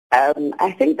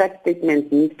I think that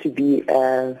statement needs to be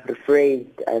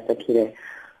rephrased, Sakina,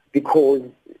 because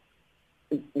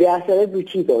they are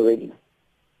celebrities already.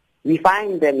 We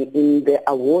find them in the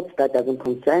awards that doesn't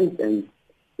concern them.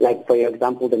 Like, for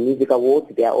example, the music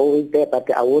awards, they are always there, but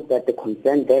the awards that they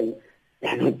concern them, they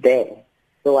are not there.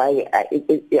 So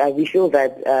we feel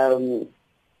that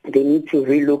they need to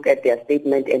relook at their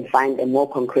statement and find a more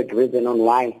concrete reason on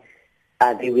why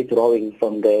they're withdrawing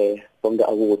from the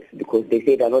awards, because they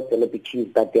say they're not celebrities,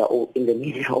 but they're all in the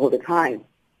media all the time.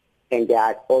 And there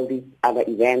are all these other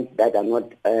events that are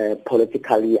not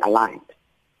politically aligned.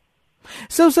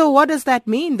 So what does that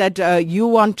mean, that you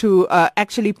want to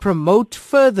actually promote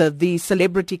further the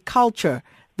celebrity culture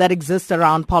that exists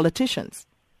around politicians?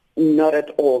 Not at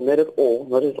all,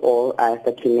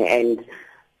 Sakina. And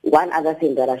one other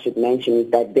thing that I should mention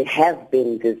is that there have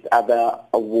been these other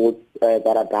awards that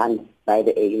are done by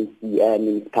the ANC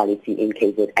municipality in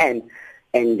KZN,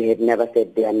 and they have never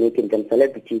said they are making them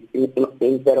celebrities.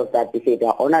 Instead of that, they say they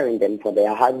are honoring them for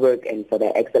their hard work and for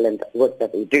their excellent work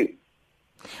that they do.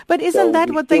 But isn't that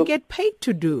what they get paid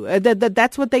to do?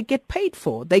 That's what they get paid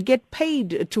for. They get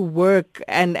paid to work,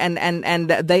 and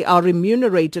they are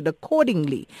remunerated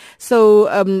accordingly. So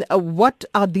what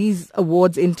are these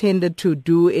awards intended to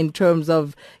do in terms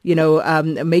of,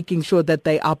 making sure that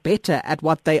they are better at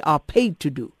what they are paid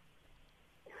to do?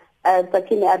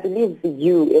 Sakina, I believe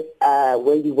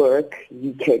where you work,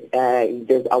 you get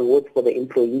there's awards for the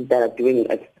employees that are doing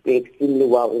extremely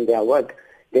well in their work.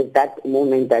 There's that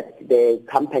moment that the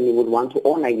company would want to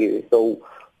honor you. So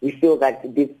we feel that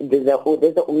there's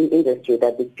the only industry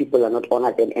that these people are not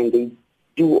honored in, and they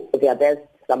do their best,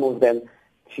 some of them,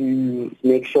 to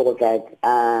make sure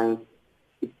that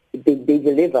they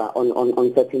deliver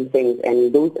on certain things.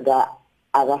 And those that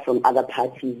are from other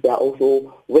parties, they are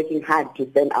also working hard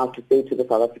to stand out to say to the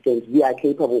South Africans, we are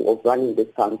capable of running this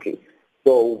country.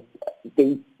 So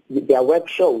their work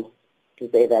shows to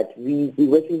say that we're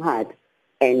working hard.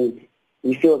 And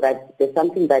we feel that there's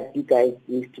something that you guys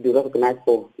need to be recognized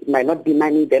for. It might not be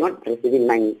money. They're not receiving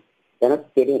money. They're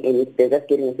not getting any. They're just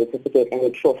getting a certificate and a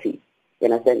trophy.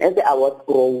 You understand? As the awards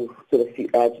grow to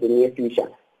the near future,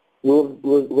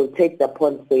 we'll take the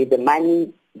point, say the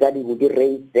money that will be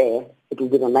raised there, it will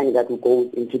be the money that will go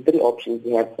into three options.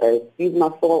 We have a Feed My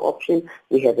Soul option.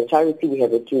 We have a charity. We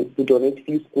have to donate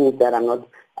few schools that are not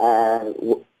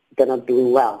they're not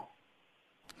doing well.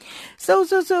 So,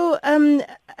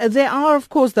 there are, of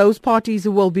course, those parties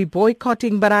who will be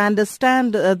boycotting, but I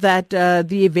understand that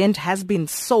the event has been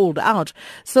sold out.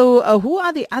 So, who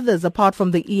are the others apart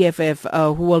from the EFF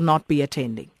who will not be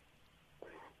attending?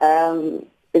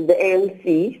 It's the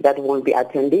ANC that won't be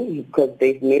attending because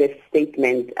they've made a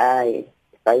statement by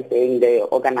saying the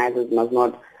organizers must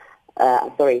not,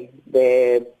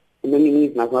 the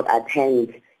nominees must not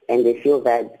attend, and they feel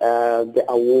that the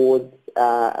awards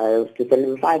to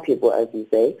 75 people, as you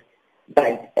say,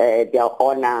 but their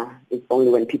honor is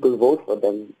only when people vote for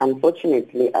them.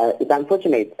 Unfortunately, it's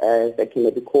unfortunate,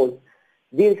 Sakina, because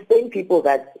these same people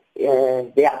that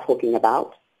they are talking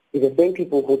about is the same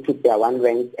people who took their one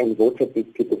ranks and voted these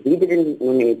people. We didn't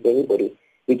nominate anybody.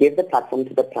 We gave the platform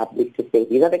to the public to say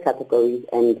these are the categories,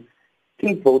 and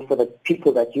please vote for the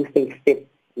people that you think fit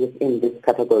within these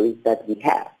categories that we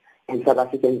have. And South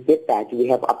Africans did that. We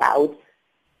have about,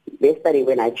 yesterday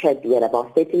when I checked, we had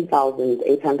about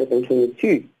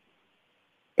 13,822.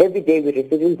 Every day we're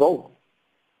receiving votes.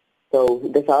 So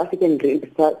the South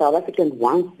African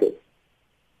wants this.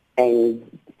 And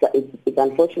it's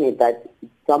unfortunate that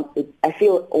I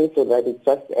feel also that it's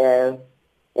just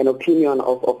an opinion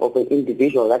of an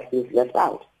individual that is left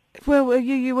out. Well,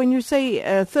 when you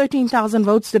say 13,000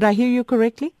 votes, did I hear you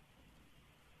correctly?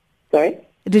 Sorry?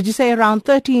 Did you say around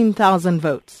 13,000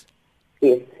 votes?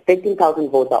 Yes, 13,000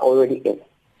 votes are already in.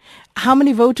 How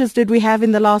many voters did we have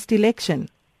in the last election?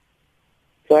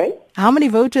 Sorry? How many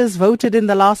voters voted in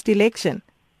the last election?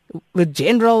 With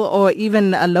general or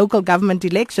even local government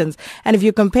elections. And if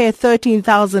you compare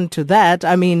 13,000 to that,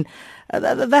 I mean,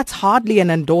 that's hardly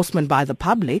an endorsement by the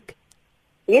public.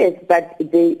 Yes, but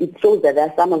it shows that there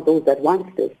are some of those that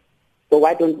want this. So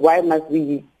why must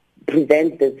we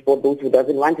present this for those who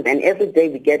doesn't want it? And every day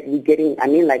we're getting,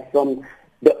 from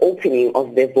the opening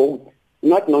of the vote,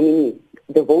 not nominees,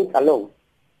 the votes alone.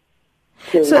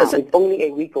 So it's only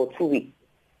a week or 2 weeks.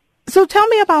 So tell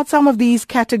me about some of these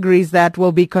categories that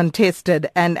will be contested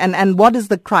and what is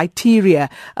the criteria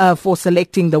for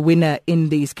selecting the winner in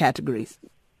these categories?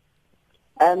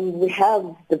 We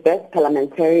have the best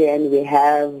parliamentarian, we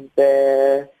have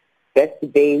the best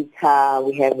debater,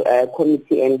 we have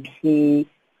committee MP,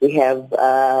 we have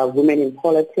women in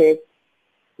politics,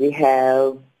 we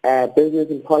have business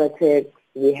in politics.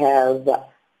 We have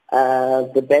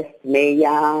the best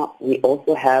mayor. We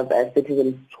also have a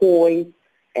citizen's choice,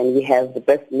 and we have the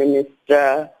best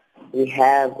minister. We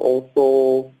have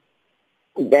also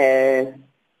the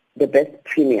best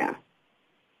premier.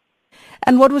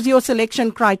 And what was your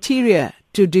selection criteria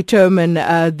to determine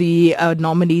the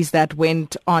nominees that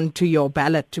went onto your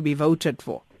ballot to be voted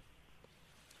for?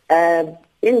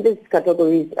 In these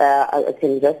categories, I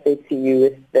can just say to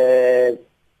you, the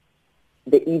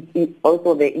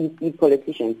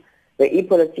e-politician. The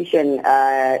e-politician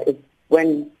is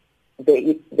when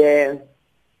the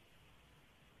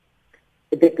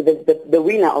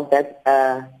winner of that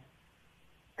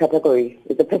category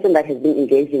is the person that has been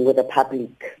engaging with the public,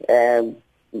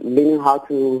 learning how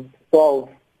to solve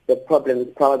the problems,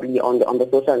 probably on the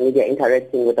social media,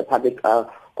 interacting with the public of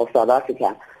South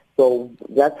Africa. So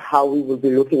that's how we will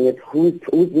be looking at who's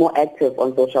more active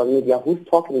on social media, who's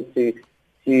talking to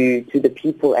the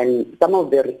people, and some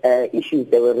of the issues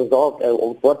that were resolved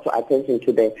or brought to attention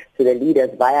to the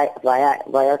leaders via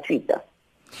Twitter.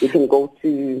 You can go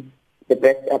to the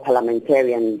best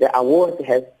parliamentarian. The award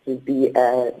has to be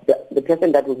the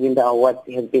person that will win the award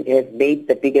has made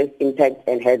the biggest impact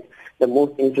and has the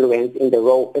most influence in the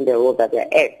role that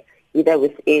they're at, either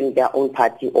within their own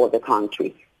party or the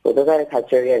country. So those are the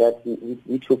criteria that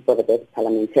we took for the best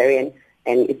parliamentarian.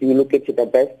 And if you look at the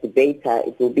best debater,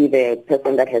 it will be the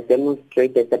person that has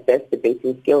demonstrated the best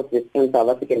debating skills within South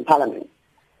African Parliament.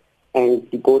 And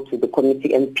you go to the committee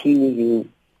MP,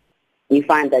 you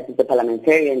find that it's a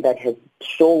parliamentarian that has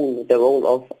shown the role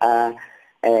of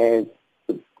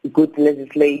good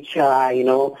legislature,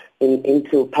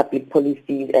 into public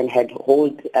policies, and had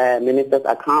hold ministers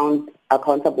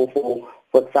accountable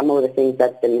for some of the things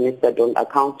that the minister don't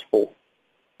account for.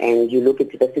 And you look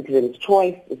at the citizen's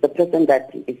choice, it's the person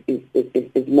that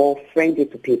is more friendly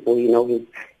to people,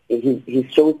 he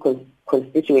shows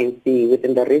constituency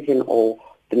within the region or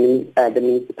the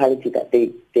municipality that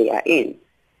they are in.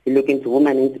 You look into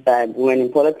women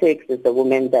in politics, it's a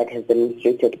woman that has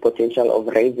demonstrated potential of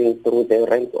rising through the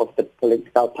ranks of the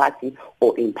political party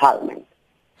or in parliament.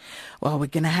 Well, we're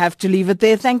going to have to leave it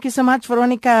there. Thank you so much,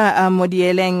 Veronica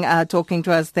Modieleng, talking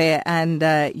to us there. And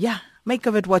make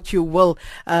of it what you will.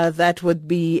 That would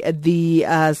be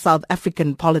the South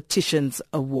African Politicians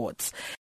Awards.